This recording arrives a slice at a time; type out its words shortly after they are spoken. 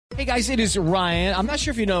Hey guys, it is Ryan. I'm not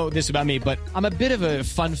sure if you know this about me, but I'm a bit of a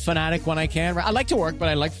fun fanatic when I can. I like to work, but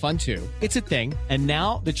I like fun too. It's a thing. And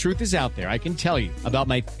now the truth is out there. I can tell you about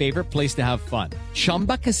my favorite place to have fun.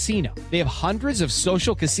 Chumba Casino. They have hundreds of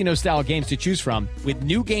social casino style games to choose from with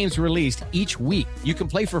new games released each week. You can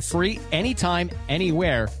play for free anytime,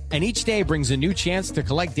 anywhere. And each day brings a new chance to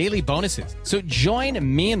collect daily bonuses. So join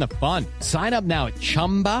me in the fun. Sign up now at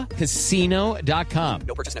ChumbaCasino.com.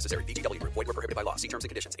 No purchase necessary. VGW Group. Void where prohibited by law. See terms and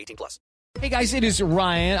conditions. 18+. Hey guys, it is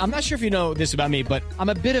Ryan. I'm not sure if you know this about me, but I'm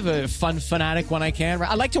a bit of a fun fanatic when I can.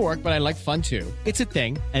 I like to work, but I like fun too. It's a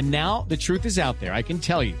thing. And now the truth is out there. I can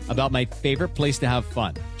tell you about my favorite place to have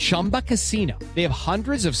fun. Chumba Casino. They have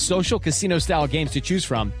hundreds of social casino style games to choose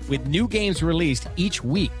from with new games released each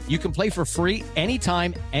week. You can play for free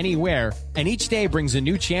anytime, anywhere. And each day brings a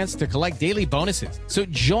new chance to collect daily bonuses. So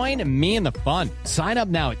join me in the fun. Sign up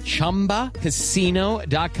now at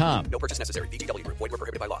ChumbaCasino.com. No purchase necessary. VGW Group. Void where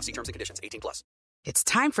prohibited by law. See terms and conditions. 18+. It's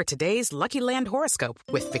time for today's Lucky Land horoscope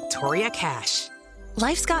with Victoria Cash.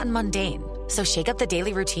 Life's gotten mundane, so shake up the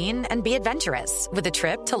daily routine and be adventurous with a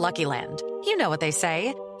trip to Lucky Land. You know what they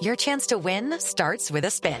say, your chance to win starts with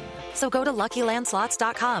a spin. So go to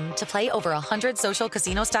LuckyLandSlots.com to play over 100 social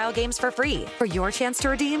casino-style games for free for your chance to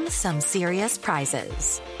redeem some serious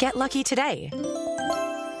prizes. Get lucky today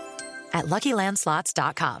at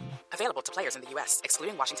LuckyLandSlots.com. Available to players in the U.S.,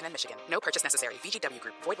 excluding Washington and Michigan. No purchase necessary. VGW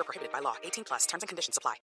Group. Void where prohibited by law. 18+. Terms and conditions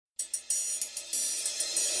apply.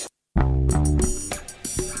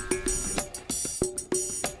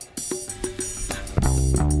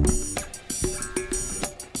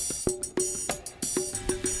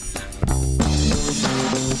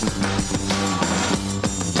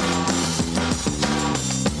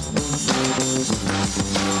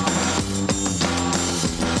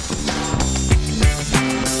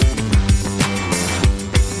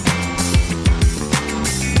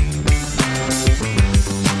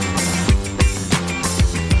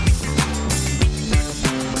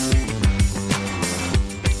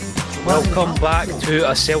 Welcome back to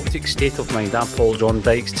A Celtic State of Mind. I'm Paul John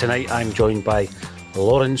Dykes. Tonight I'm joined by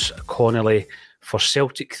Lawrence Connolly for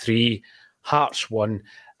Celtic 3, Hearts 1.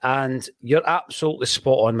 And you're absolutely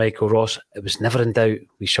spot on, Michael Ross. It was never in doubt.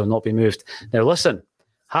 We shall not be moved. Now listen,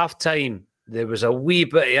 half-time, there was a wee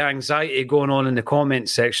bit of anxiety going on in the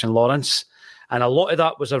comments section, Lawrence. And a lot of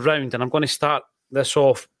that was around, and I'm going to start this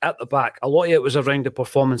off at the back, a lot of it was around the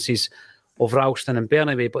performances of Ralston and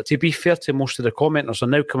Bernabei. But to be fair to most of the commenters are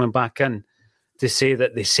now coming back in to say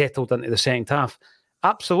that they settled into the second half.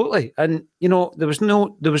 Absolutely. And, you know, there was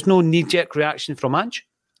no knee-jerk reaction from Ange.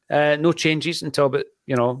 No changes until about,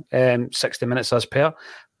 60 minutes as per,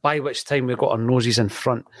 by which time we got our noses in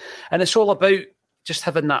front. And it's all about just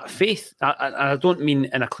having that faith. I don't mean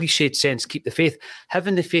in a cliched sense, keep the faith.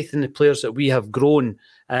 Having the faith in the players that we have grown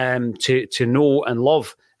to know and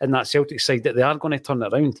love in that Celtic side, that they are going to turn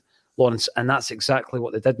it around, Lawrence, and that's exactly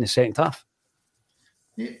what they did in the second half.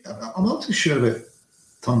 Yeah, I'm not too sure about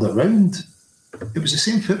turned it round. It was the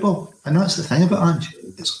same football, and that's the thing about Ange.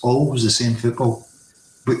 It's always the same football.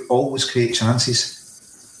 We always create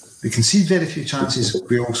chances. We concede very few chances.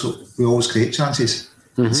 We always create chances.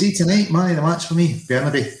 Mm-hmm. See tonight, man of the match for me,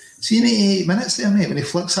 Bernabei. See in 88 minutes there, mate, when he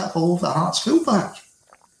flicks that ball over the Hearts fullback,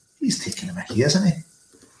 he's taking him here, isn't he?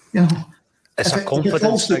 You know, it's a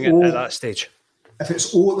confidence thing at that stage. If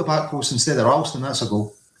it's O at the back post instead of Ralston, that's a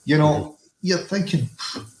goal. You know, you're thinking,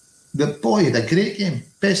 the boy had a great game,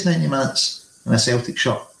 best 90 minutes in a Celtic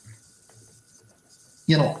shirt.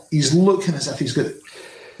 You know, he's looking as if he's going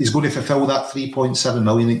to fulfil that 3.7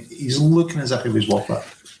 million. He's looking as if he was worth it.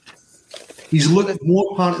 He's looking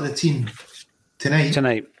more part of the team tonight,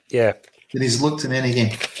 yeah, than he's looked in any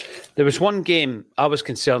game. There was one game I was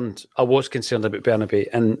concerned about Bernabei,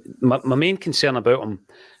 and my main concern about him,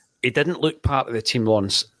 he didn't look part of the team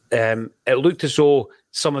once. It looked as though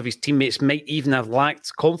some of his teammates might even have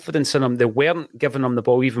lacked confidence in him. They weren't giving him the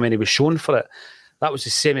ball even when he was shown for it. That was the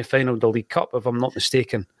semi-final of the League Cup, if I'm not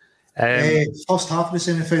mistaken. First half of the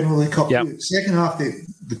semi-final of the League Cup. Yep. Second half, they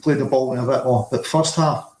played the ball in a bit more. But first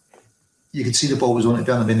half, you could see the ball was on it,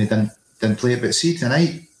 Bernabei, and they didn't play it. But see,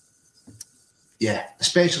 tonight, yeah,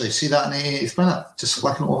 especially, see that in the 80th minute, just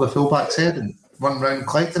flicking it over the fullback's head and running round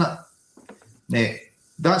collecting it. Mate,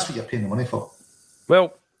 that's what you're paying the money for.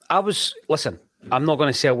 Well, listen, I'm not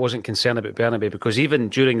going to say I wasn't concerned about Bernabei, because even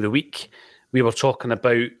during the week, we were talking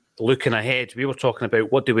about looking ahead. We were talking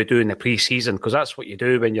about what do we do in the pre-season, because that's what you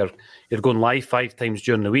do when you're going live 5 times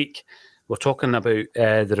during the week. We're talking about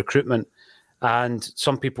the recruitment, and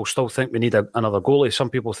some people still think we need another goalie.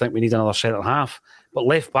 Some people think we need another centre half. But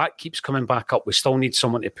left back keeps coming back up. We still need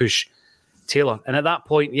someone to push Taylor. And at that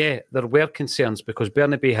point, there were concerns because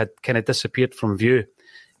Bernabe had kind of disappeared from view.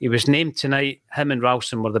 He was named tonight. Him and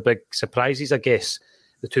Ralston were the big surprises, I guess.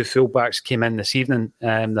 The two fullbacks came in this evening. They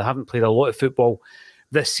haven't played a lot of football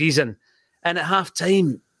this season. And at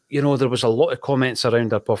half-time, there was a lot of comments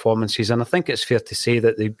around their performances, and I think it's fair to say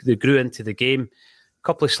that they grew into the game. A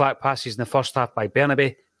couple of slack passes in the first half by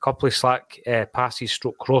Bernabe, a couple of slack passes,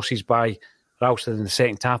 crosses by Ralston in the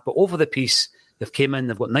second half. But over the piece, they've came in,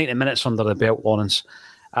 they've got 90 minutes under the belt, Lawrence.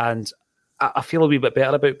 And I feel a wee bit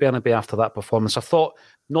better about Bernabe after that performance. I thought,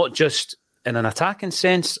 not just in an attacking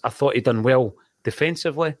sense, I thought he'd done well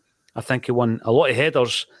defensively. I think he won a lot of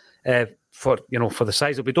headers for the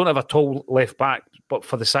size of... We don't have a tall left back, but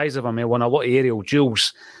for the size of him, he won a lot of aerial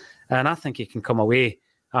duels. And I think he can come away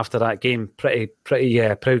after that game pretty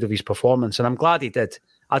proud of his performance. And I'm glad he did.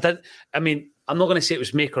 I'm not going to say it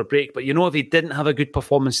was make or break, but if he didn't have a good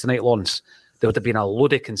performance tonight, Lawrence, there would have been a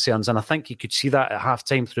load of concerns. And I think you could see that at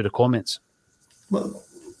half-time through the comments. Well,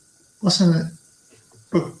 listen,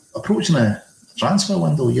 we're approaching a transfer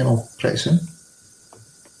window, pretty soon.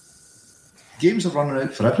 Games are running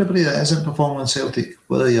out for everybody that isn't performing in Celtic,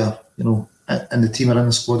 whether you're, in the team or in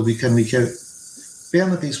the squad week in, week out.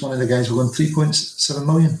 Bernabe's one of the guys who won 3.7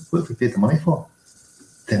 million. What have we paid the money for?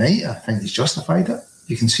 Tonight, I think he's justified it.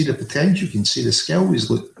 You can see the potential, you can see the skill.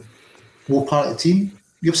 He's more part of the team.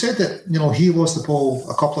 You've said that, he lost the ball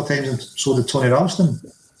a couple of times and so did Tony Ralston.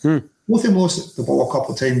 Both of them lost the ball a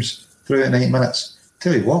couple of times throughout 90 minutes.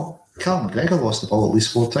 Tell you what, Carl McGregor lost the ball at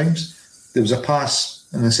least 4 times. There was a pass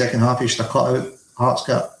in the second half he should have cut out. Hearts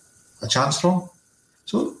got a chance from.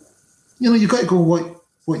 So, you've got to go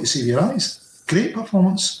what you see with your eyes. Great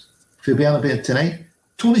performance for Bernabe tonight.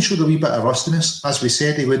 Tony showed a wee bit of rustiness, as we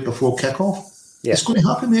said he would before kick-off. Yeah. It's going to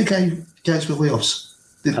happen with guys with layoffs.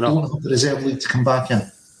 They don't have the reserve league to come back in.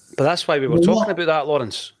 But that's why we were talking about that,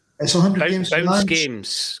 Lawrence. It's 100 games. Bounce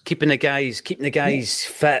games, keeping the guys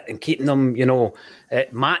fit and keeping them,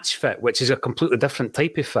 match fit, which is a completely different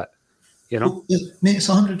type of fit. Well, mate, it's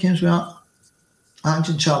 100 games without Ange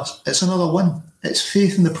in charge. It's another win. It's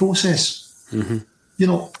faith in the process. Mm-hmm.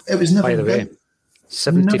 It was never. By the way,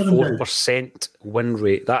 74% win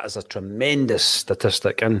rate. That is a tremendous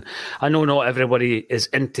statistic. And I know not everybody is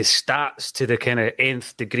into stats to the kind of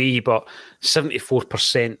nth degree, but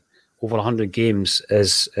 74% over 100 games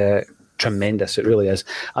is tremendous. It really is.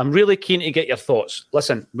 I'm really keen to get your thoughts.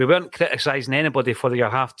 Listen, we weren't criticising anybody for your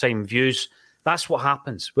half-time views. That's what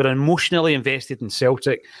happens. We're emotionally invested in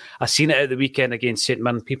Celtic. I seen it at the weekend against St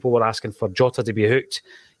Mirren. People were asking for Jota to be hooked.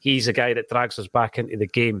 He's a guy that drags us back into the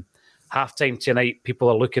game. Half-time tonight, people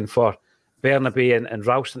are looking for Bernabe and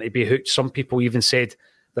Ralston to be hooked. Some people even said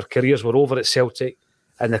their careers were over at Celtic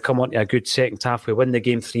and they come on to a good second half. We win the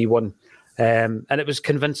game 3-1. And it was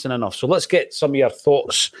convincing enough. So let's get some of your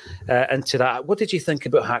thoughts into that. What did you think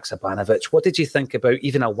about Haksabanovic? What did you think about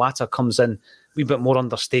even Iwata comes in a wee bit more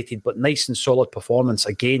understated, but nice and solid performance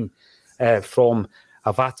again from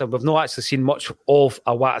Iwata. We've not actually seen much of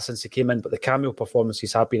Iwata since he came in, but the cameo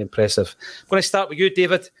performances have been impressive. I'm going to start with you,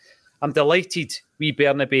 David. I'm delighted wee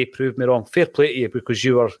Bernabe proved me wrong. Fair play to you because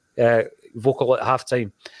you were vocal at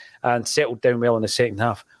half-time and settled down well in the second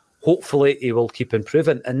half. Hopefully he will keep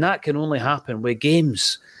improving. And that can only happen with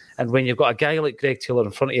games. And when you've got a guy like Greg Taylor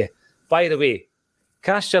in front of you. By the way,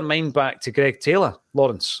 cast your mind back to Greg Taylor,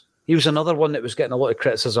 Lawrence. He was another one that was getting a lot of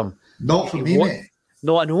criticism. Not from me, mate.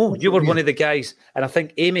 No, I know. You were one of the guys. And I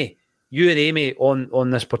think you and Amy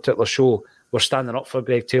on this particular show were standing up for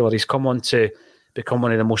Greg Taylor. He's come on to become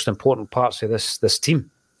one of the most important parts of this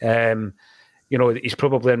team. He's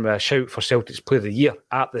probably in with a shout for Celtic's Player of the Year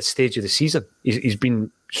at this stage of the season. He's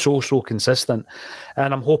been so consistent.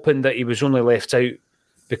 And I'm hoping that he was only left out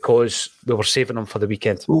because we were saving him for the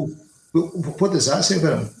weekend. Well, what does that say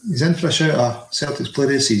about him? He's in for a shout at Celtic's Player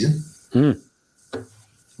of the Season.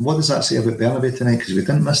 What does that say about Bernabe tonight? Because we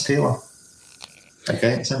didn't miss Taylor.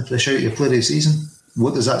 Okay, it's in for a shout at your Player of the Season.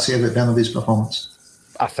 What does that say about Bernabe's performance?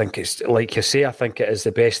 I think it's, like you say, I think it is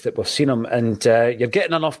the best that we've seen him. And you're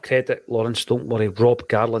getting enough credit, Lawrence. Don't worry. Rob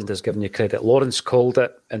Garland is giving you credit. Lawrence called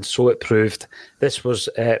it, and so it proved. This was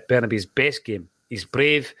Bernabe's best game. He's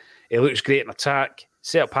brave. He looks great in attack.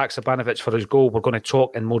 Set up Haksabanovic for his goal. We're going to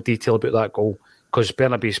talk in more detail about that goal because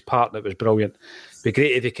Bernabe's part, it was brilliant. It'd be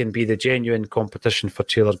great if he can be the genuine competition for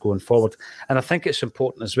Taylor going forward. And I think it's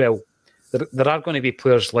important as well. There are going to be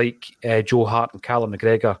players like Joe Hart and Callum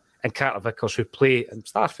McGregor and Carter Vickers who play, and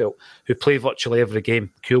Starfield, who play virtually every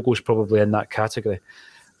game. Kyogo's probably in that category.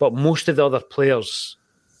 But most of the other players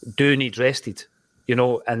do need rested,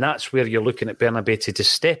 and that's where you're looking at Bernabe to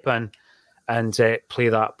just step in and play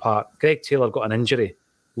that part. Greg Taylor got an injury,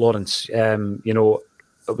 Lawrence.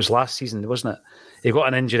 it was last season, wasn't it? He got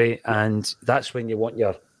an injury, and that's when you want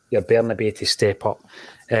your Bernabei to step up.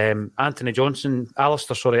 Alistair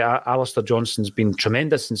Johnston's been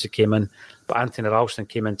tremendous since he came in, but Anthony Ralston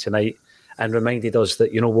came in tonight and reminded us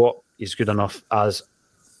that, you know what, he's good enough. As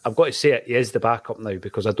I've got to say it, he is the backup now,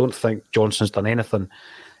 because I don't think Johnson's done anything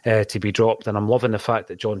to be dropped, and I'm loving the fact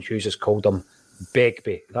that John Hughes has called him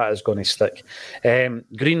Begbie. That is going to stick. Green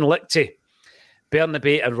Lichty.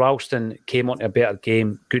 Bernabei and Ralston came on to a better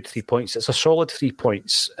game. Good 3 points. It's a solid 3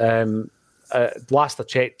 points. Last I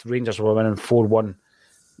checked, Rangers were winning 4-1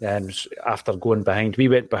 after going behind. We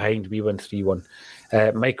went behind. We won 3-1.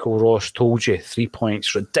 Michael Ross told you 3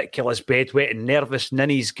 points. Ridiculous bedwetting, nervous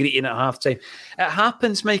ninnies greeting at halftime. It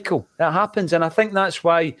happens, Michael. It happens. And I think that's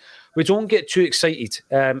why we don't get too excited.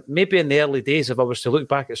 Maybe in the early days, if I was to look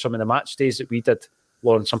back at some of the match days that we did,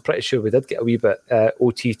 Lawrence, I'm pretty sure we did get a wee bit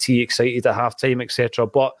OTT excited at half-time, etc.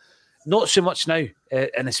 But not so much now,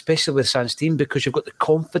 and especially with Sans team, because you've got the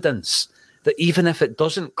confidence that even if it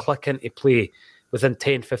doesn't click into play within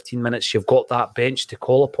 10, 15 minutes, you've got that bench to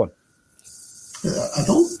call upon. I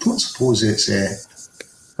don't suppose it's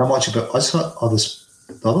how much about us or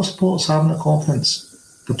the other supporters having the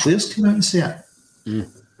confidence. The players come out and say it.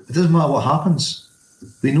 It doesn't matter what happens.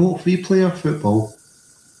 We know if we play our football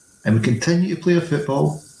and we continue to play our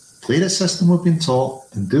football, play the system we've been taught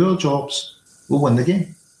and do our jobs, we'll win the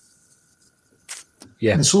game.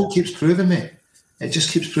 Yeah. And so it keeps proving, mate. It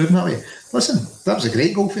just keeps proving that way. Listen, that was a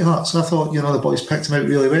great goal for Hearts. I thought, the boys picked him out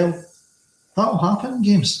really well. That'll happen in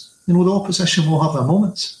games. The opposition will have their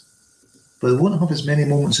moments, but they won't have as many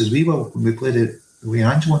moments as we will when we play the way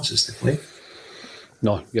Ange wants us to play.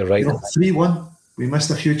 No, you're right. 3-1, we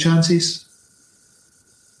missed a few chances.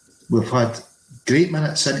 We've had great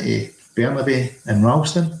minutes into Bernabei and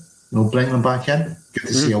Ralston. Bring them back in. Good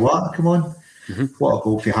to see Awata come on. What a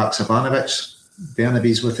goal for Haksabanovic.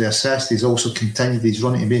 Bernabei's with the assist. He's also continued his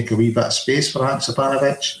run to make a wee bit of space for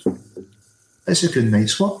Haksabanovic. It's a good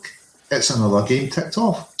night's work. It's another game ticked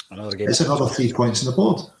off. It's another 3 points on the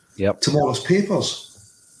board. Yep. Tomorrow's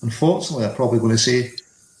papers, unfortunately, are probably going to say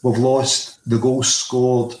we've lost the goals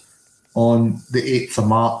scored on the 8th of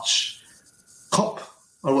March Cup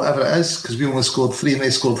or whatever it is, because we only scored 3 and they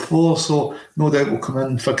scored 4, so no doubt we'll come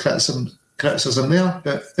in for criticism there.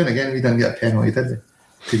 But then again, we didn't get a penalty, did we,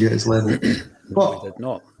 to get his level? But we did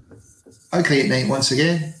not. A great night once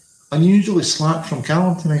again. Unusually slack from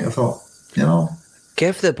Callum tonight, I thought.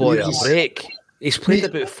 Give the boy a break. He's played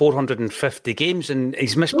about 450 games and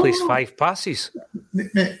he's misplaced 5 passes.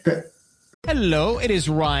 Hello, it is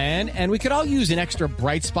Ryan, and we could all use an extra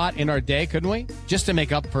bright spot in our day, couldn't we? Just to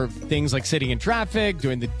make up for things like sitting in traffic,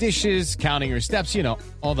 doing the dishes, counting your steps,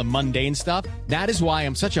 all the mundane stuff. That is why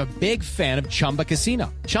I'm such a big fan of Chumba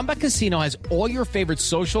Casino. Chumba Casino has all your favorite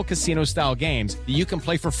social casino-style games that you can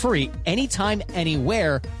play for free anytime,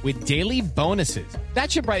 anywhere with daily bonuses.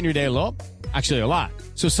 That should brighten your day a little. Actually, a lot.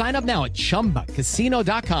 So sign up now at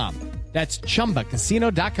ChumbaCasino.com. That's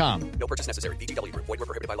ChumbaCasino.com. No purchase necessary. VGW Group. Void where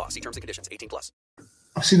prohibited by law. See terms and conditions. 18+.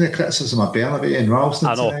 I've seen the criticism of Bernabei and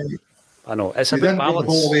Ralston tonight. I know. It's a bit balanced. He didn't get the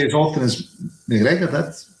ball away as often as McGregor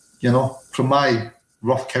did. From my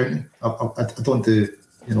rough counting, I don't do,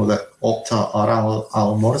 the Opta or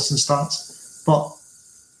Alan Morrison stats. But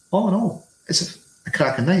all in all, it's a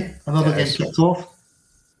cracking night. Another game kicked off.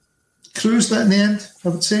 Cruised it in the end, I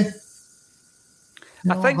would say.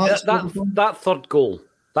 I think that third goal,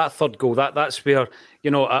 that's where,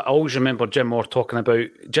 I always remember Jim Moore talking about,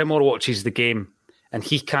 Jim Moore watches the game and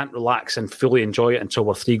he can't relax and fully enjoy it until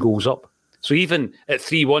we're 3 goals up. So even at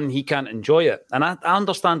 3-1, he can't enjoy it. And I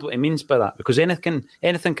understand what he means by that, because anything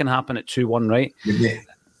can happen at 2-1, right?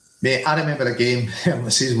 Mate, I remember a game in the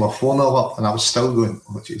season with 4-0 up and I was still going,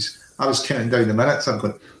 oh jeez. I was counting down the minutes. I'm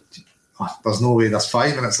going, there's no way, there's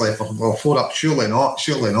 5 minutes left. Well, 4 up, surely not.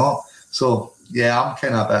 So, yeah, I'm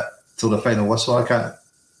kind of a bit till the final whistle. I can't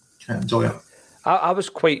enjoy it. I was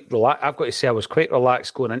quite relaxed. I've got to say, I was quite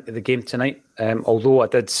relaxed going into the game tonight. Although I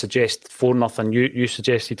did suggest 4-0, you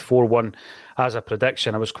suggested 4-1 as a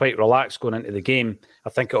prediction. I was quite relaxed going into the game. I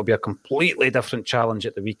think it'll be a completely different challenge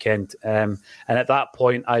at the weekend. And at that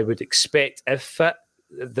point, I would expect, if fit,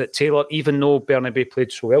 that Taylor, even though Bernabei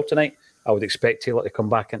played so well tonight, I would expect Taylor to come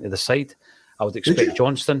back into the side. I would expect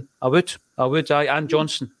Johnston. I would, and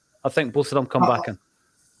Johnson. I think both of them come back in.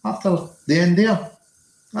 After the end there,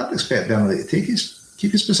 I'd expect Bernabei to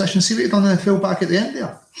keep his position. See what he done in the full back at the end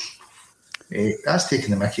there. That's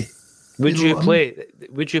taking the mickey. Would you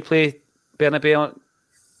play Bernabei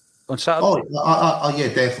on Saturday? Oh, yeah,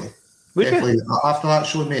 definitely. Definitely. After that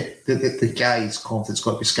show, mate, the guy's confidence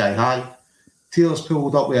got to be sky high. Taylor's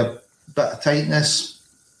pulled up with a bit of tightness,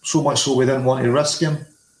 so much so we didn't want to risk him.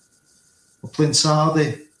 We're playing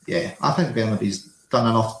Saturday. Yeah, I think Bernabe's done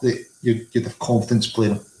enough that you'd have confidence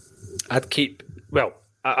playing him. I've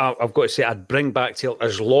got to say, I'd bring back Taylor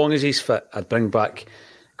as long as he's fit. I'd bring back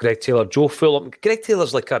Greg Taylor, Joe Fulham. Greg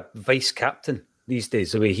Taylor's like a vice captain these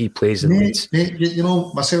days, the way he plays in Leeds. You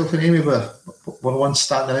know, myself and Amy were once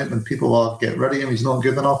standing out when people are getting rid of him. He's not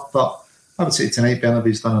good enough, but I would say tonight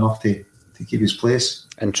Bernabe's done enough to keep his place.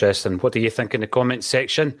 Interesting. What do you think in the comments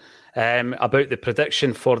section about the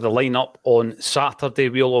prediction for the lineup on Saturday?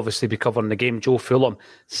 We'll obviously be covering the game. Joe Fulham,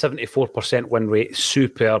 74% win rate,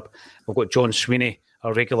 superb. We've got John Sweeney,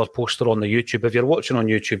 our regular poster on the YouTube. If you're watching on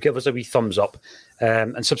YouTube, give us a wee thumbs up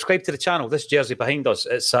and subscribe to the channel. This jersey behind us,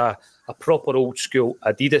 it's a proper old school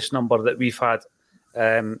Adidas number that we've had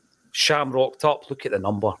shamrocked up. Look at the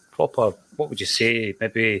number. Proper, what would you say,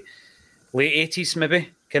 maybe late 80s maybe?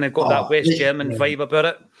 Kind of got that West German vibe about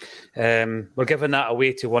it. We're giving that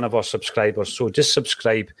away to one of our subscribers. So just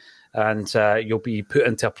subscribe and you'll be put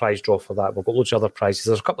into a prize draw for that. We've got loads of other prizes.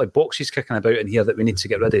 There's a couple of boxes kicking about in here that we need to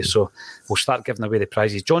get rid of. So we'll start giving away the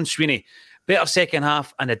prizes. John Sweeney, better second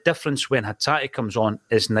half, and the difference when Hatate comes on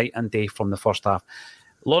is night and day from the first half.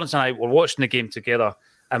 Lawrence and I were watching the game together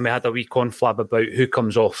and we had a wee conflab about who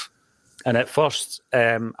comes off. And at first,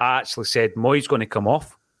 I actually said Moy's going to come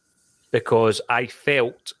off, because I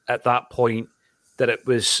felt at that point that it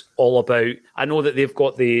was all about, I know that they've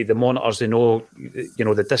got the monitors, they know, you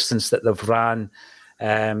know, the distance that they've ran,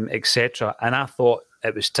 etc. And I thought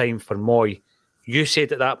it was time for Moy. You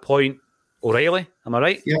said at that point, O'Reilly, am I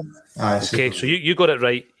right? Yeah. Okay, so you got it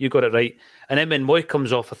right. You got it right. And then when Moy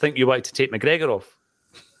comes off, I think you wanted to take McGregor off.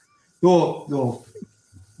 No.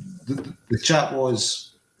 The chat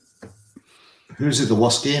was, who's at the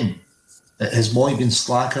worst game? Has Moy been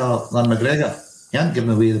slacker than McGregor? He hadn't given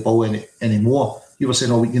away the ball anymore. You were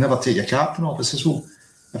saying, you never take your captain off. I says, well,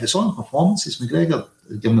 if it's on performances, McGregor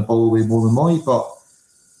is giving the ball away more than Moy. But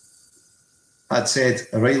I'd said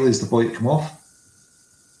O'Reilly's the boy to come off.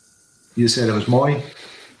 You said it was Moy.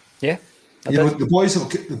 Yeah. The boys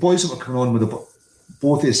that were coming on with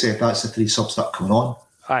both of you said that's the three subs that are coming on.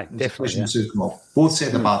 Aye, definitely. Yeah. Come off. Both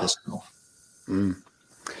said the baddest come off.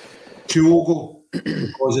 Kyogo,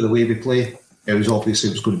 because of the way we play, it was going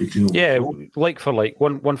to be Kyogo. Yeah, like for like,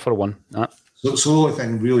 one for one. So the only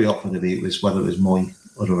thing really up for debate was whether it was Moy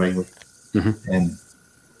or O'Reilly.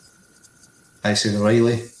 I said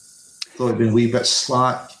O'Reilly. Thought he'd been a wee bit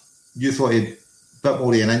slack. You thought he'd a bit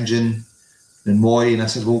more of an engine than Moy, and I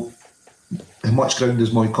said, well, how much ground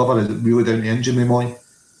does Moy cover? Is it really down to engine with Moy?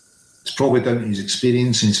 It's probably down to his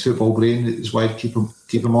experience and his football brain that is why I'd keep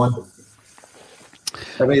him on.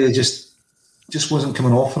 O'Reilly just wasn't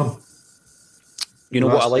coming off for him. You know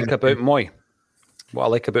what I like about Moy? What I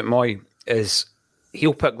like about Moy is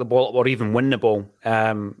he'll pick the ball up or even win the ball,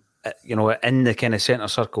 in the kind of centre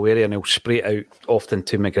circle area, and he'll spray it out often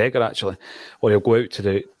to McGregor actually, or he'll go out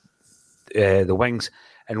to the wings.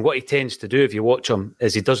 And what he tends to do, if you watch him,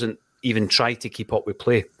 is he doesn't even try to keep up with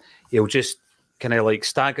play. He'll just kind of like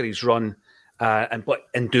stagger his run, but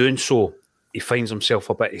in doing so, he finds himself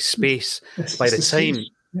a bit of space. By the time,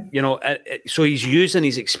 so he's using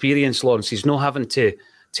his experience, Lawrence. He's not having to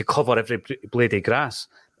cover every blade of grass.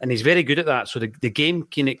 And he's very good at that. So the game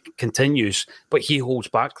continues, but he holds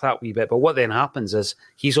back that wee bit. But what then happens is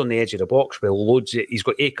he's on the edge of the box with he's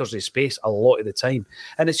got acres of space a lot of the time.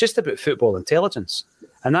 And it's just about football intelligence.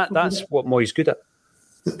 And that's what Moy's good at.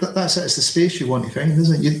 That's it. It's the space you want to find,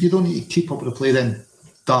 isn't it? You don't need to keep up with the play, then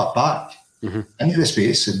dart back into the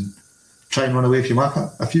space and try and run away from your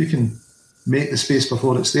marker. If you can make the space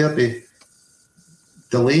before it's there, be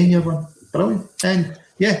delaying your run. Brilliant. And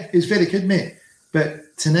yeah, he's very good, mate.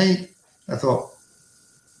 But tonight, I thought,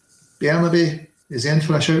 Bernabe is in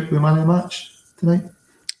for a shout with man of the match tonight.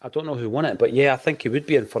 I don't know who won it, but yeah, I think he would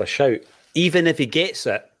be in for a shout. Even if he gets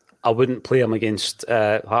it, I wouldn't play him against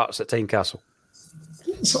Hearts at Tynecastle.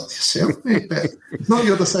 It's up to yourself, mate. It's not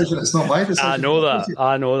your decision, it's not my decision. I know that.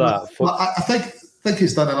 I think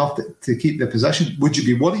he's done enough to keep the position. Would you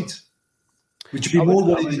be worried? Would you be more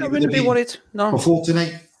worried than you would be worried? No. Before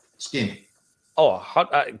tonight's game? Oh,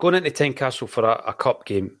 going into Tynecastle for a cup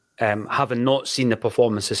game, having not seen the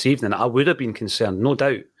performance this evening, I would have been concerned, no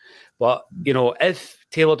doubt. But, if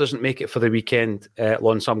Taylor doesn't make it for the weekend,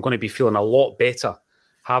 Lawrence, I'm going to be feeling a lot better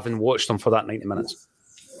having watched him for that 90 minutes.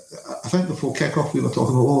 I think before kick-off we were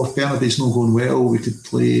talking about, if Bernabe's not going well, we could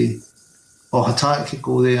play, or Hatate could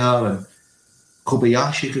go there, and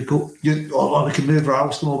Kobayashi could go, or we could move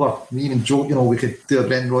Ralston over. Me and Joe, we could do a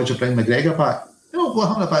Brendan Rodgers, bring McGregor back. We're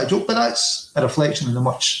having a bit of joke, but that's a reflection of how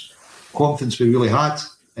much confidence we really had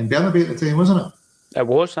in Bernabe at the time, wasn't it? It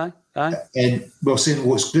was, aye. Aye. And we were saying,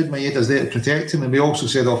 well, it's good Maeda's there to protect him. And we also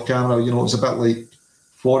said off camera, it's a bit like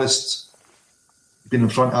Forrest being in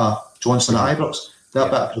front of Johnson at Ibrox.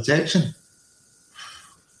 That bit of protection.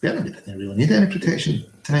 Bernabe didn't really need any protection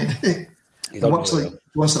tonight, did he? Much like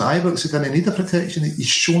Johnson at Ibrox, he didn't need the protection. He's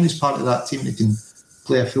shown he's part of that team that can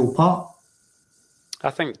play a full part. I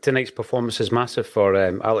think tonight's performance is massive for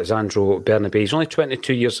Alexandro Bernabe. He's only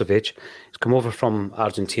 22 years of age. He's come over from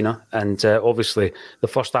Argentina, and obviously the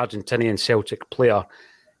first Argentinian Celtic player.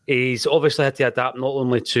 He's obviously had to adapt not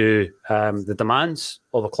only to the demands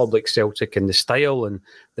of a club like Celtic and the style and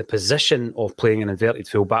the position of playing an inverted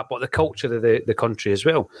full-back, but the culture of the country as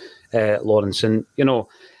well, Lawrence. And,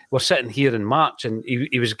 we're sitting here in March and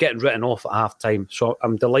he was getting written off at half-time. So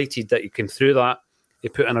I'm delighted that he came through that. He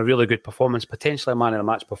put in a really good performance, potentially a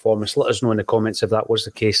man-of-the-match performance. Let us know in the comments if that was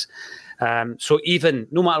the case. So even,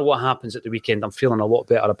 no matter what happens at the weekend, I'm feeling a lot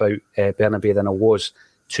better about Bernabe than I was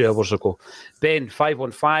 2 hours ago. Ben,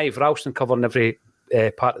 515, Ralston covering every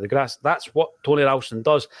part of the grass. That's what Tony Ralston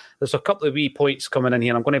does. There's a couple of wee points coming in here,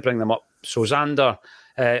 and I'm going to bring them up. So Xander,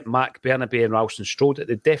 Mac, Bernabe and Ralston strode it.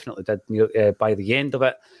 They definitely did by the end of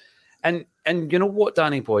it. And you know what,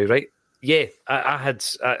 Danny boy, right? Yeah, I had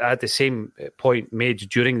the same point made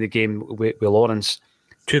during the game with Lawrence.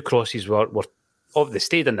 2 crosses were they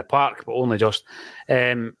stayed in the park, but only just.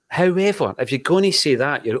 However, if you're going to say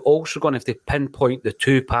that, you're also going to have to pinpoint the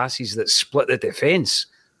 2 passes that split the defence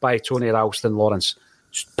by Tony Ralston, Lawrence.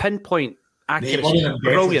 Just pinpoint accuracy,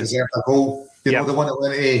 brilliant. A goal. The one that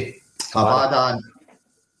went to Abada.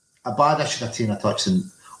 Abada should have taken a touch,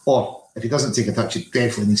 or if he doesn't take a touch, he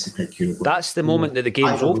definitely needs to pick you. That's the moment that the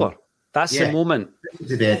game's over. That's the moment.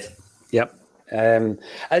 To bed. Yep. And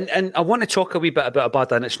I want to talk a wee bit about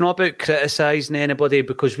Abada, and it's not about criticising anybody,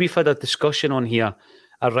 because we've had a discussion on here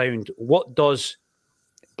around what does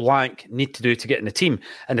blank need to do to get in the team.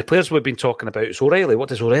 And the players we've been talking about is O'Reilly. What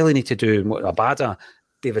does O'Reilly need to do? And what Abada,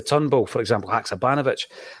 David Turnbull, for example, Haksabanovic.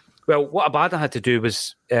 Well, what Abada had to do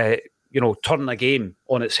was, turn a game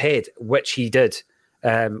on its head, which he did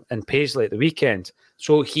in Paisley at the weekend.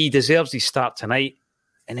 So he deserves his start tonight.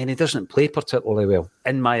 And then he doesn't play particularly well,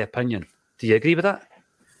 in my opinion. Do you agree with that?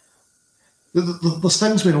 There's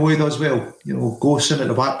things we know he does well. Goes in at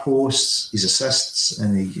the back posts, his assists,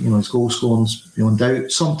 and his goal scoring's beyond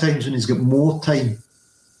doubt. Sometimes when he's got more time,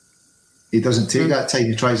 he doesn't take that time.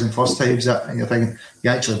 He tries in first times, and you're thinking, he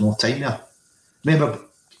actually has more time there. Remember,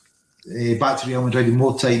 back to Real Madrid,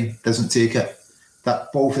 more time, doesn't take it.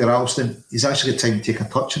 That ball for Ralston, he's actually got time to take a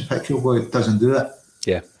touch and pick your boy, doesn't do it.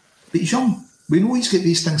 Yeah. But he's young. We know he's got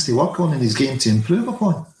these things to work on in his game to improve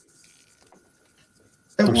upon.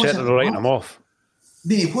 I'm certainly writing him off.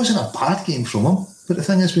 It wasn't a bad game from him, but the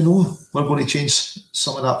thing is, we know we're going to change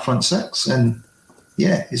some of that front six, and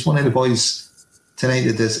he's one of the boys tonight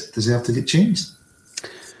that deserve to get changed.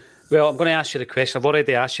 Well, I'm going to ask you the question. I've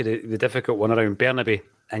already asked you the difficult one around Bernabe,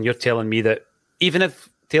 and you're telling me that even if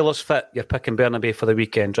Taylor's fit, you're picking Bernabe for the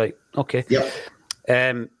weekend, right? Okay. Yep.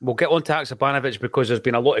 We'll get on to Haksabanovic, because there's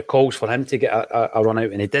been a lot of calls for him to get a run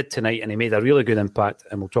out, and he did tonight, and he made a really good impact,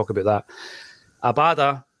 and we'll talk about that.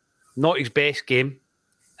 Abada, not his best game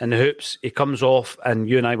in the hoops. He comes off, and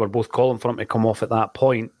you and I were both calling for him to come off at that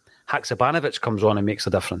point. Haksabanovic comes on and makes a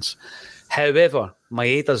difference. However,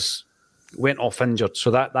 Maeda's went off injured, so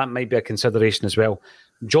that might be a consideration as well.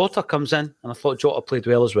 Jota comes in, and I thought Jota played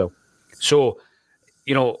well as well. So,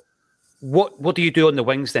 what do you do on the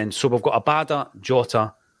wings then? So we've got Abada,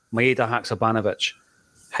 Jota, Maeda, Haksabanovic.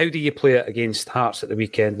 How do you play it against Hearts at the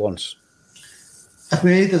weekend, Lawrence? If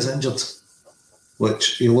Maeda's injured,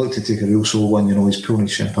 which he'll look to take a real sore one, he's pulling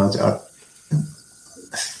his shin pads.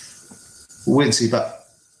 We'll wait and see, but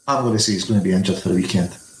I'm going to say he's going to be injured for the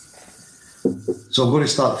weekend. So I'm going to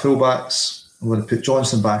start fullbacks. I'm going to put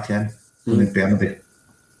Johnson back in, and then Bernabe.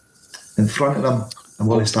 In front of them, I'm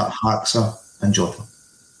going to start Haxa and Jota.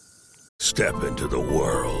 Step into the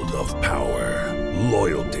world of power,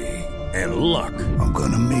 loyalty, and luck. I'm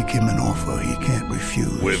going to make him an offer he can't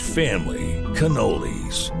refuse. With family,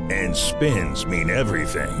 cannolis, and spins mean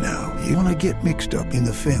everything. Now, you want to get mixed up in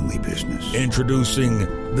the family business. Introducing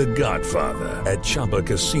The Godfather at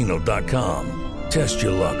ChumbaCasino.com. Test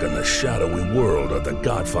your luck in the shadowy world of The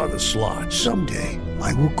Godfather slot. Someday,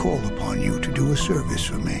 I will call upon you to do a service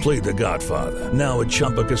for me. Play The Godfather, now at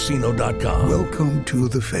ChumbaCasino.com. Welcome to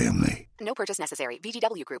the family. No purchase necessary.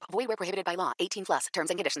 VGW Group. Void where prohibited by law. 18+.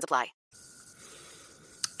 Terms and conditions apply.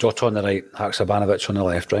 Jota on the right, Haksabanovic on the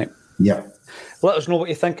left, right? Yeah. Let us know what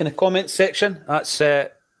you think in the comments section. That's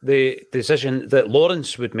the decision that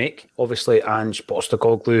Lawrence would make. Obviously, Ange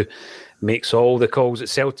Postecoglou makes all the calls at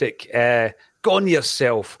Celtic. Go on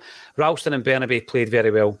yourself. Ralston and Bernabe played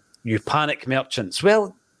very well. you panic merchants.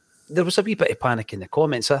 Well, there was a wee bit of panic in the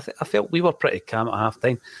comments. I felt we were pretty calm at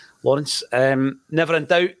half-time. Lawrence, never in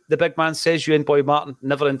doubt, the big man says, you and Boy Martin,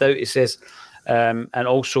 never in doubt, he says. And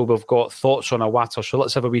also we've got thoughts on Awata, so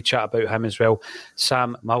let's have a wee chat about him as well.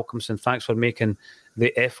 Sam Malcolmson, thanks for making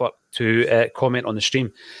the effort to comment on the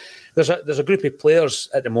stream. There's a group of players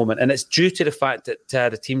at the moment, and it's due to the fact that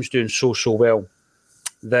the team's doing so well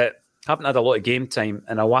that haven't had a lot of game time,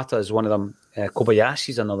 and Awata is one of them.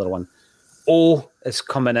 Kobayashi's another one. Is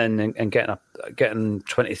coming in and getting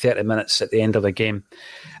 20, 30 minutes at the end of the game.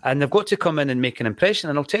 And they've got to come in and make an impression.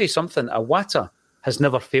 And I'll tell you something, Awata has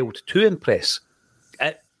never failed to impress,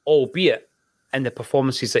 albeit in the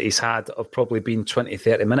performances that he's had have probably been 20,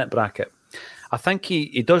 30 minute bracket. I think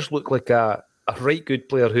he does look like a right good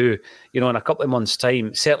player who, in a couple of months'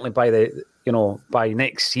 time, certainly by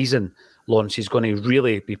next season launch, he's going to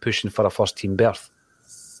really be pushing for a first team berth.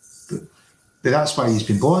 But that's why he's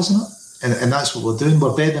been bought, isn't it? And that's what we're doing.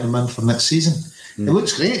 We're bedding him in for next season. It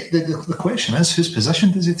looks great. The question is, whose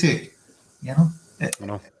position does he take? In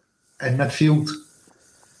midfield.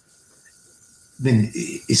 I mean,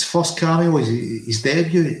 his first cameo, his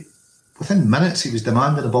debut, within minutes he was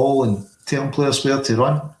demanding the ball and telling players where to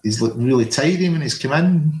run. He's looked really tidy when he's come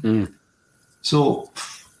in. So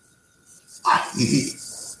I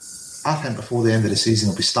think before the end of the season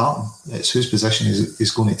he'll be starting. It's whose position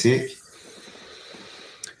he's going to take.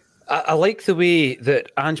 I like the way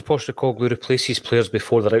that Ange Postecoglou replaces players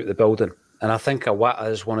before they're out the building. And I think Awata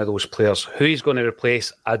is one of those players. Who he's going to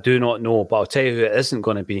replace, I do not know. But I'll tell you who it isn't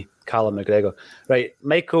going to be, Callum McGregor. Right,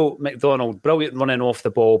 Michael McDonald, brilliant running off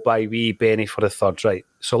the ball by wee Benny for the third. Right,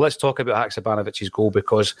 so let's talk about Haksabanović's goal,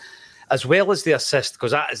 because as well as the assist,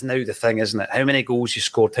 because that is now the thing, isn't it? How many goals you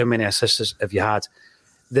scored, how many assists have you had?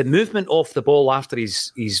 The movement off the ball after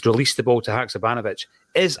he's released the ball to Haksabanović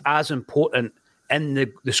is as important in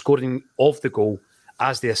the scoring of the goal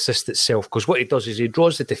as the assist itself, because what he does is he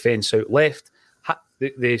draws the defence out left,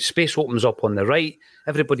 the space opens up on the right,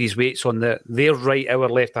 everybody's weight's on their right, our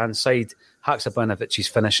left-hand side. Haksabanović's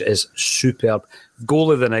finish is superb.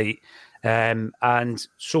 Goal of the night, and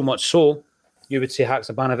so much so, you would say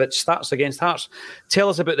Haksabanović starts against Hearts. Tell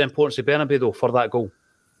us about the importance of Bernabei, though, for that goal.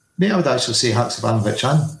 I would actually say Haksabanović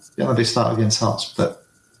and Bernabei start against Hearts, but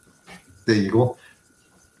there you go.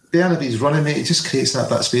 Bernabei's running, mate, he just creates that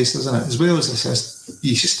bit of space, doesn't it? As well as assist,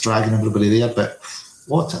 he's just dragging everybody there, but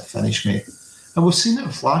what a finish, mate. And we've seen it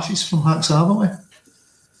in flashes from Haxa, haven't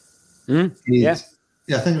we? Yeah,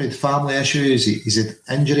 I think he had family issues, he's had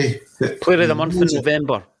injury. Player of the month in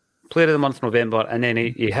November, and then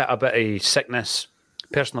he hit a bit of sickness,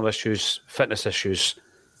 personal issues, fitness issues.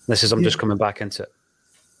 This is him just coming back into it.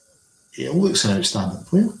 He looks an outstanding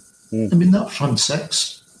player. I mean, that front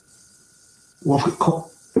six, we've got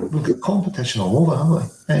competition all over, haven't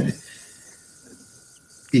we? And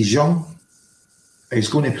he's young, he's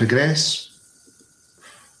going to progress,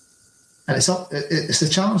 and it's the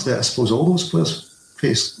challenge that I suppose all those players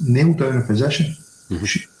face: nail down a position.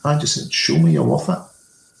 I just said, show me you're worth it.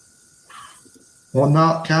 On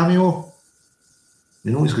that cameo,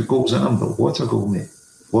 he's got goals in him, but what a goal, mate!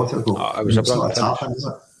 What a goal! It was a brilliant finish.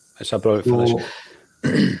 Isn't it? It's a brilliant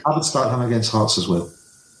finish. I would start him against Hearts as well.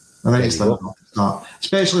 I think it's the start,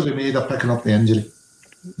 especially with Maida picking up the injury.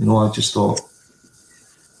 I just thought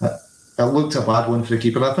it looked a bad one for the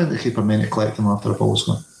keeper. I think the keeper meant to collect him after the ball's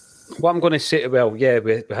gone. What I'm going to say, we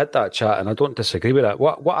had that chat, and I don't disagree with that.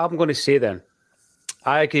 What I'm going to say then,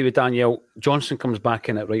 I agree with Daniel. Johnson comes back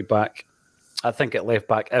in at right back. I think at left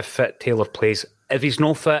back, if fit, Taylor plays. If he's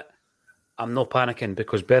not fit, I'm not panicking,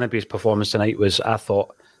 because Bernabei's performance tonight was, I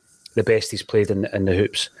thought, the best he's played in the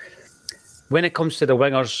hoops. When it comes to the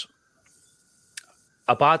wingers,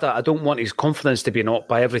 Abada, I don't want his confidence to be knocked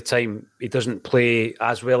by every time he doesn't play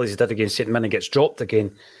as well as he did against St Mirren and gets dropped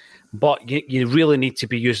again. But you really need to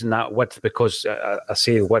be using that width, because I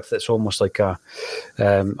say width, it's almost like a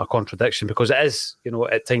contradiction, because it is,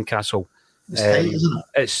 at Tynecastle. It's tight, isn't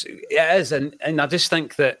it? It is, and I just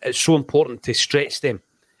think that it's so important to stretch them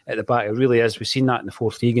at the back. It really is. We've seen that in the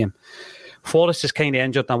 4-3 game. Forrest is kind of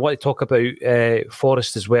injured, and I want to talk about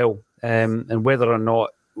Forrest as well, and whether or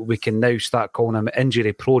not we can now start calling him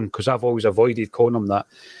injury prone, because I've always avoided calling him that.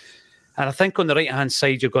 And I think on the right hand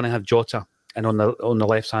side you're going to have Jota, and on the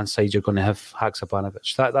left hand side you're going to have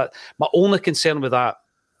Haksabanović. That my only concern with that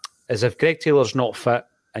is if Greg Taylor's not fit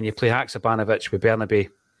and you play Haksabanović with Bernabei,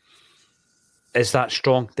 is that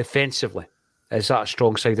strong defensively? Is that a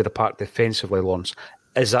strong side of the park defensively, Lawrence?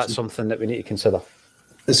 Is that something that we need to consider?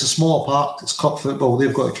 It's a small park. It's cup football.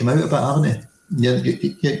 They've got to come out a bit, haven't they?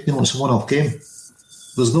 It's a one-off game.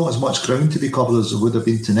 There's not as much ground to be covered as there would have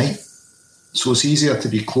been tonight. So it's easier to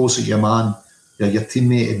be closer to your man, your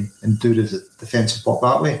teammate, and do the defensive work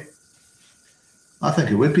that way. I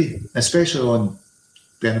think it would be, especially on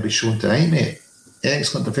Bernaby's shown tonight, mate.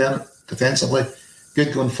 Excellent defensively,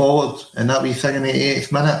 good going forward, and that wee thing in the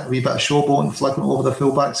 80th minute, a wee bit of showboating, flicking over the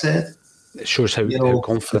fullback's head. It shows how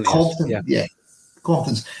confident he is. Yeah,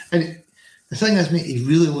 confidence. And the thing is, mate, he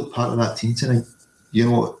really looked part of that team tonight.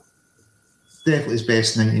 Definitely his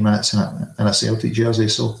best 90 minutes in a Celtic jersey.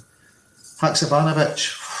 So,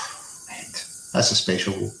 Haksabanovic, that's a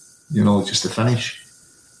special goal, just to finish.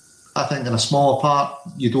 I think in a smaller part,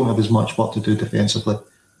 you don't have as much work to do defensively,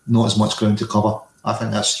 not as much ground to cover. I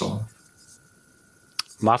think that's strong.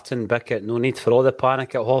 Martin Bickett, no need for all the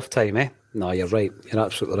panic at half time, eh? No, you're right. You're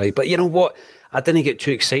absolutely right. But you know what? I didn't get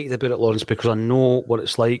too excited about it, Lawrence, because I know what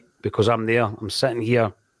it's like, because I'm there. I'm sitting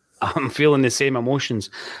here. I'm feeling the same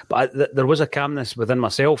emotions. But there was a calmness within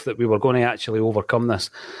myself that we were going to actually overcome this.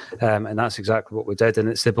 And that's exactly what we did. And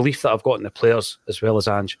it's the belief that I've got in the players as well as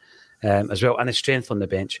Ange, as well, and the strength on the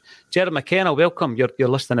bench. Jared McKenna, welcome. You're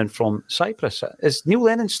listening in from Cyprus. Is Neil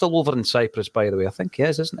Lennon still over in Cyprus, by the way? I think he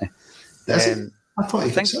is, isn't he? Is he? I thought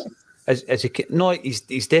he was. Is he? No,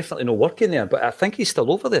 he's definitely not working there, but I think he's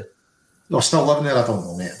still over there. No, still living there. I don't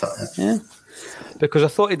know, mate. Yeah, because I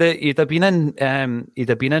thought he'd have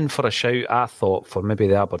been in for a shout. I thought for maybe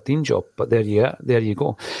the Aberdeen job, but there you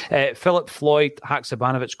go. Philip Floyd,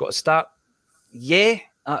 Haksabanovic got a start. Yeah,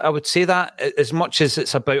 I would say that. As much as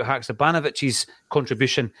it's about Haksabanovic's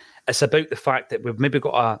contribution, it's about the fact that we've maybe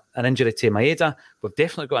got an injury to Maeda, we've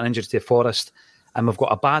definitely got an injury to Forrest, and we've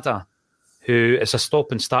got Abada, who is a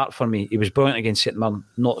stop and start for me. He was brilliant against St Mirren,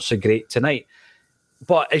 not so great tonight.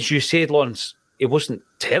 But as you said, Lawrence, it wasn't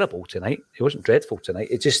terrible tonight. It wasn't dreadful tonight.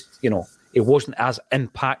 It just, it wasn't as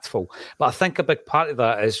impactful. But I think a big part of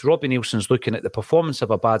that is Robbie Nielsen's looking at the performance of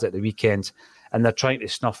Abada at the weekend, and they're trying to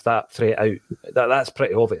snuff that threat out. That's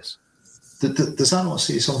pretty obvious. Does that not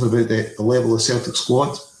say something about the level of Celtic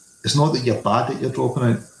squad? It's not that you're bad that you're dropping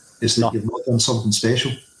out. It's that you've not done something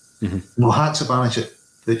special. Mm-hmm. Haksabanovic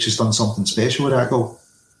has done something special with that goal.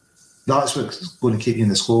 That's what's going to keep you in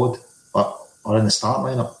the squad or in the start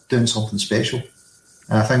lineup, doing something special.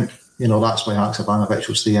 And I think, that's why Haksabanovic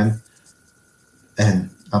will stay in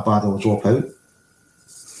and Abada will drop out.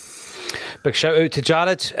 Big shout out to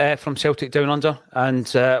Jared from Celtic Down Under.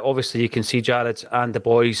 And obviously you can see Jared and the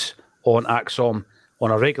boys on Acsom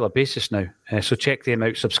on a regular basis now. So check them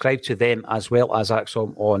out, subscribe to them as well as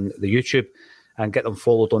Acsom on the YouTube, and get them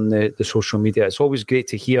followed on the social media. It's always great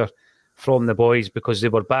to hear from the boys, because they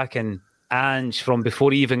were backing Ange from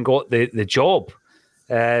before he even got the job,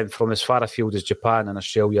 from as far afield as Japan and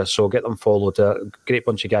Australia. So get them followed. Great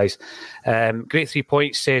bunch of guys. Great 3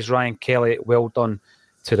 points, says Ryan Kelly. Well done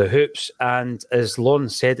to the Hoops. And as Lon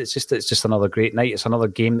said, it's just another great night. It's another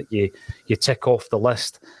game that you tick off the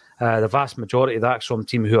list. The vast majority of the Acsom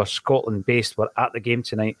team, who are Scotland-based, were at the game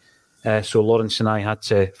tonight. So Lawrence and I had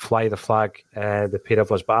to fly the flag, the pair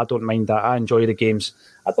of us, but I don't mind that. I enjoy the games.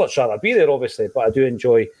 I'd much rather be there, obviously, but I do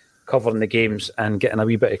enjoy covering the games and getting a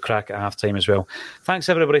wee bit of crack at half-time as well. Thanks,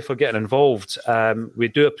 everybody, for getting involved. We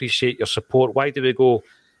do appreciate your support. Why do we go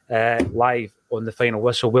live on the final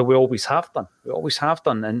whistle? Well, we always have done. We always have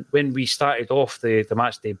done. And when we started off the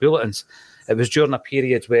match day bulletins, it was during a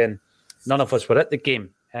period when none of us were at the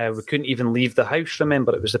game. We couldn't even leave the house,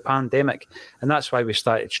 remember, it was the pandemic, and that's why we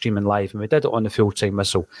started streaming live, and we did it on the full-time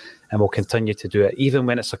whistle, and we'll continue to do it. Even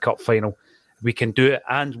when it's a cup final, we can do it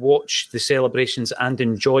and watch the celebrations and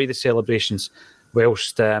enjoy the celebrations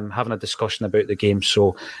whilst having a discussion about the game.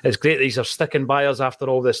 So it's great that these are sticking by us after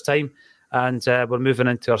all this time, and we're moving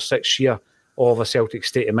into our 6th year of A Celtic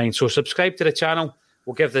State of Mind. So subscribe to the channel.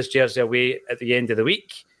 We'll give this jersey away at the end of the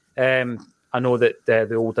week. I know that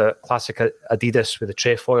the old classic Adidas with the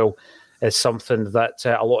trefoil is something that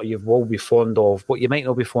a lot of you will be fond of. What you might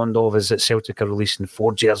not be fond of is that Celtic are releasing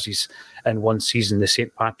 4 jerseys in one season. The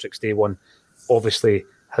St. Patrick's Day one obviously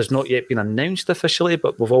has not yet been announced officially,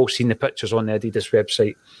 but we've all seen the pictures on the Adidas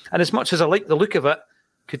website. And as much as I like the look of it,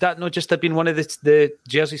 could that not just have been one of the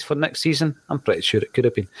jerseys for next season? I'm pretty sure it could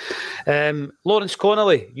have been. Lawrence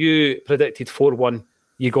Connolly, you predicted 4-1.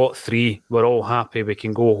 You got 3. We're all happy. We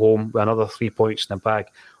can go home with another 3 points in the bag.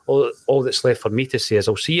 All that's left for me to say is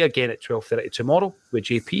I'll see you again at 12:30 tomorrow with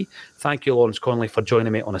JP. Thank you, Lawrence Connolly, for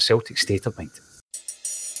joining me on A Celtic State of Mind.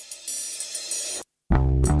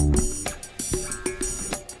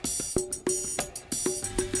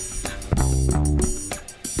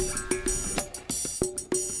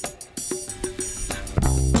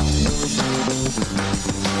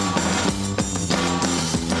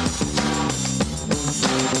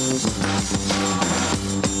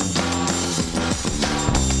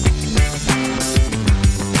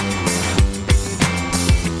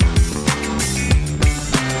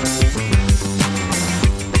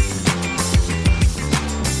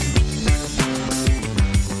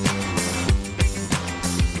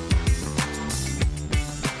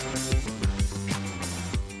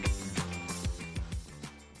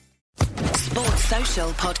 Social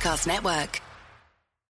Podcast Network.